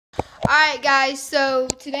Alright guys, so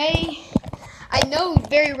today, I know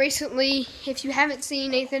very recently, if you haven't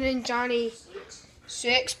seen Nathan and JoHnnY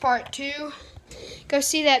 6 Part 2, go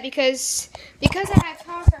see that because I have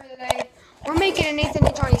concert today, we're making a Nathan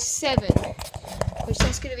and JoHnnY 7, which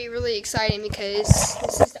that's going to be really exciting because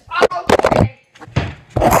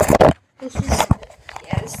this is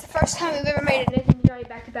this is the first time we've ever made a Nathan and JoHnnY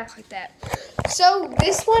back-to-back like that. So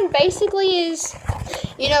this one basically is,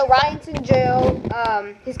 Ryan's in jail,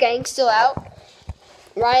 his gang's still out.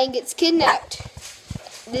 Ryan gets kidnapped.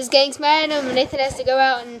 This gang's mad at him, and Nathan has to go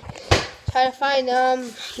out and try to find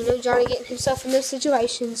JoHnnY getting himself in those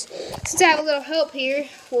situations. Since I have a little help here,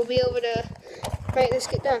 we'll be able to make this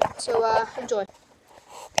get done. So, enjoy.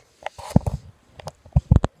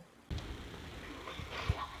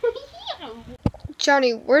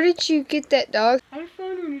 JoHnnY, where did you get that dog? I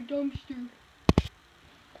found her in a dumpster.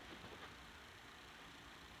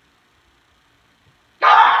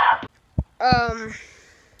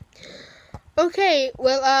 Okay,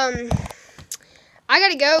 well, I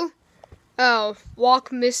gotta go,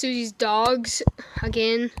 walk Miss Susie's dogs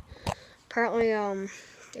again. Apparently,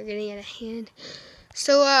 they're getting out of hand.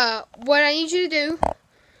 So, what I need you to do,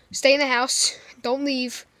 stay in the house, don't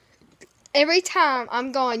leave. Every time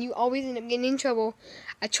I'm gone, you always end up getting in trouble.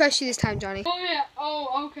 I trust you this time, JoHnnY. Oh, yeah,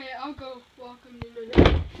 oh, okay, I'll go walk him in a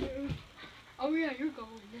minute. Oh, yeah, you're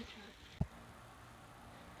going, that's right.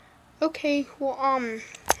 Okay, well, I'm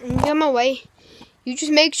on my way. You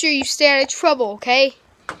just make sure you stay out of trouble, okay?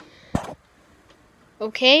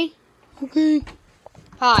 Okay? Okay.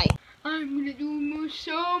 Hi. I'm gonna do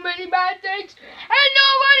so many bad things, and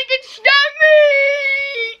nobody can stop me!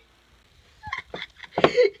 I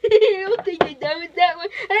don't think I know with that one.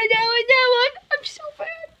 I know with that one. I'm so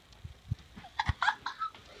bad.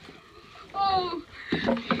 Oh.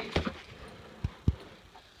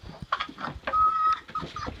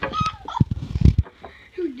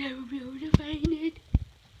 You'll never be able to find it.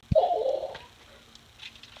 Oh.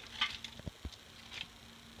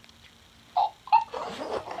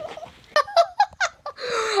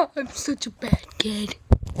 I'm such a bad kid.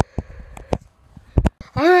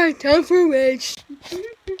 Alright, time for a wedge.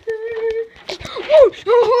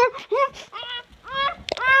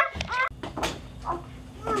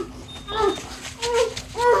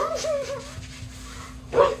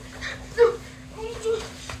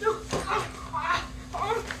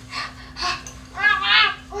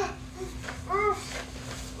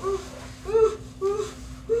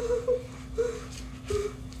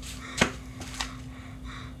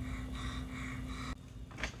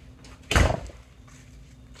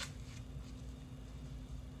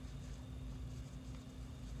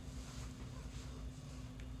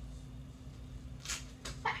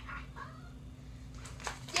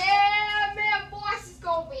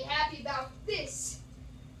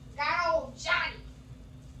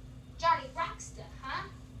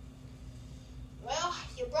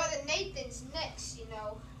 Nathan's next,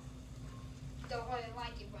 Don't really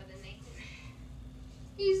like your brother Nathan.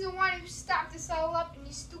 He's the one who stopped us all up and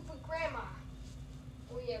your stupid grandma.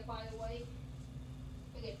 Oh yeah, by the way,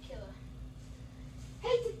 we're gonna kill her.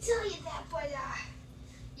 Hate to tell you that, but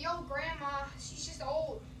your old grandma, she's just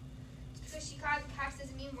old. It's because she caused the cops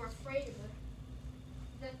doesn't mean we're afraid of her.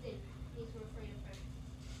 Nothing means we're afraid of her.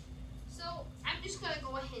 So I'm just gonna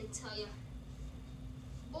go ahead and tell you.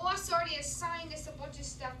 Boss already assigned us a bunch of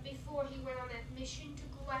stuff before he went on that mission to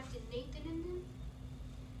go after Nathan and them.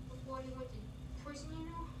 Before he went to prison,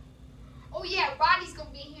 Oh yeah, Roddy's gonna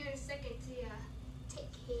be here in a second to take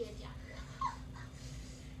care of ya.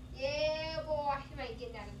 Yeah, boy, you ain't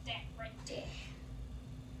getting out of that right there.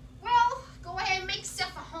 Well, go ahead and make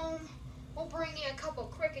yourself a home. We'll bring you a couple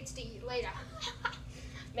of crickets to eat later.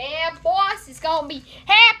 Man, boss is gonna be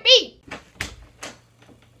happy.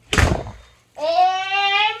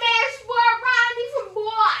 And that's what Rodney from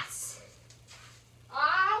Boss.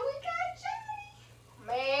 We got JoHnnY.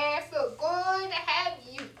 Man, I feel good to have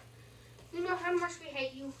you. You know how much we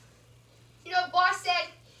hate you. Boss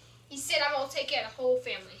said, he said I'm going to take care of the whole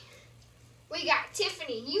family. We got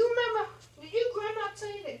Tiffany. You remember, did your grandma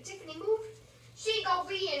tell you that Tiffany moved? She ain't going to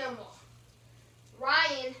be here no more.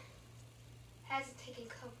 Ryan has it taken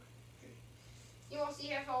cover. You won't see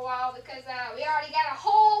her for a while because we already got a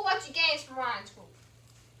whole bunch of games for Ryan's group.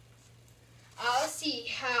 Let's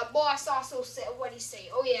see. Boss also said what he say.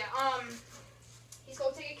 Oh yeah. He's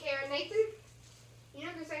gonna take care of Nathan.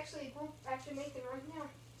 There's actually a group after Nathan right now.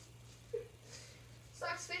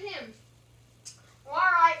 Sucks for him. Well, all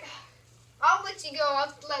right. I'll let you go.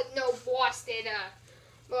 I'll let no boss that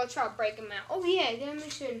we're gonna try to break him out. Oh yeah, that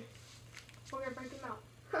mission. We're gonna break him out.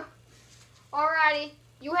 Alrighty.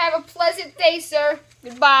 You have a pleasant day, sir.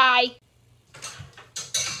 Goodbye.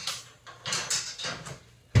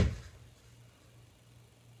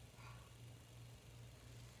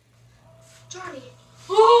 Johnny.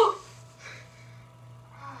 Oh!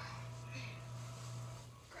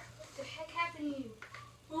 What the heck happened to you?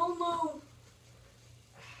 Oh no.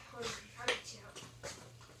 Hold on, I'll get you out.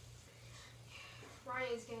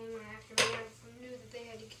 Ryan's gang went after me. I knew that they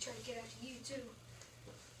had to try to get after you too.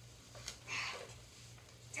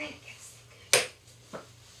 Dang, I gotta stay good.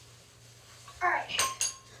 Alright.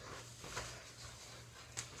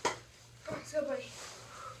 Come on, let's go, buddy.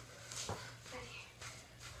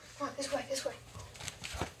 Come on, this way, this way.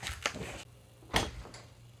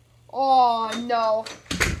 Oh no.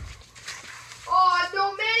 Oh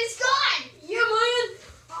no, man, it's gone! Yeah, man!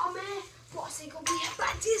 Oh man, boss ain't gonna be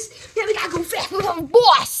about this. Yeah, we gotta go fast with our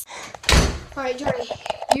boss! Alright, Johnny,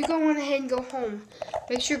 you go on ahead and go home.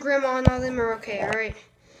 Make sure Grandma and all them are okay, alright?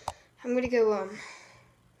 I'm gonna go,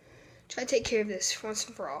 try to take care of this once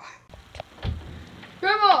and for all.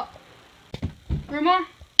 Grandma! Grandma?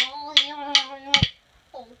 Oh,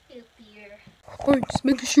 it's dear. Alright, just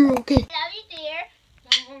making sure you're okay. Love you, dear.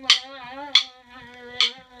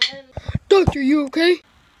 Doctor, you okay?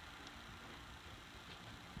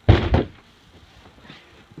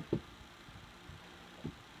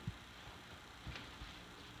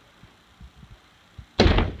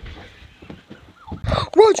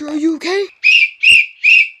 Roger, are you okay?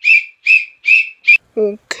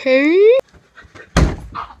 Okay.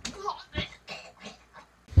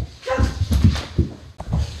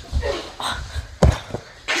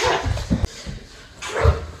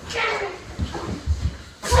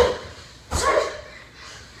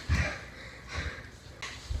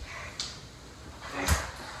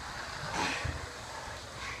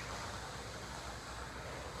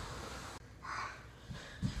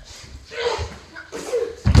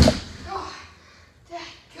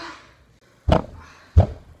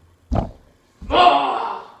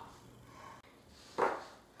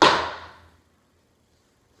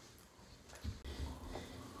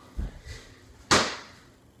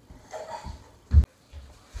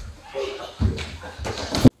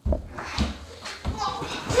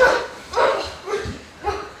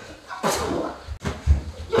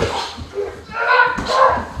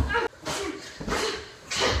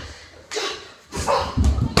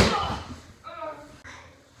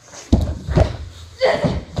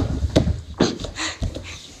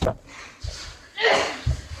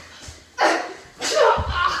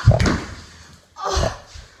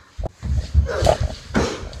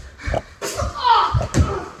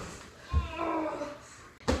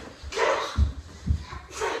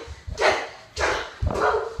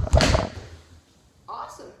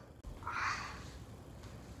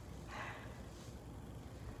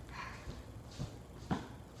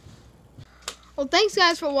 Well, thanks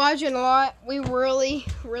guys for watching a lot. We really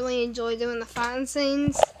enjoyed doing the fighting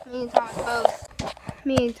scenes. Me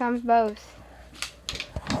and Tom's both.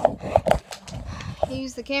 He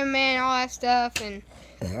was the cameraman and all that stuff, and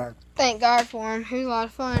thank God for him. He was a lot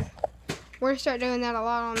of fun. We're going to start doing that a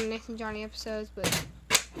lot on the Nathan Johnny episodes, but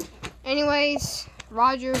anyways,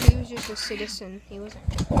 Roger, he was just a citizen. He wasn't...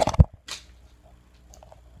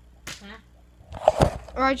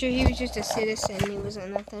 Roger, he was just a citizen. He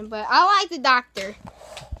wasn't nothing. But I like the doctor.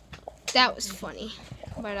 That was funny.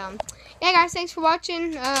 But, yeah, guys, thanks for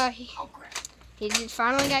watching. He did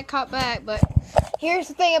finally got caught back. But here's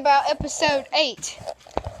the thing about episode 8.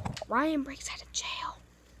 Ryan breaks out of jail.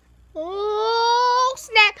 Oh,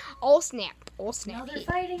 snap. Oh, snap. Oh, snap. Another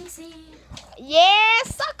fighting scene. Yeah,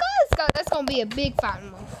 suckers. That's going to be a big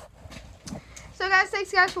fighting one. So, guys,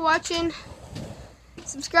 thanks, guys, for watching.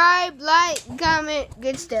 Subscribe, like, comment,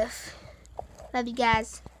 good stuff. Love you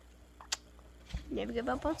guys. Never give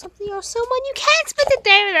up on something or someone you can't spend the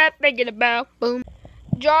day without thinking about. Boom.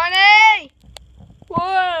 Johnny!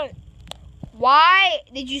 What? Why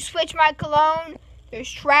did you switch my cologne?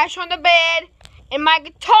 There's trash on the bed, and my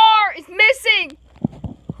guitar is missing.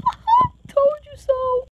 Told you so.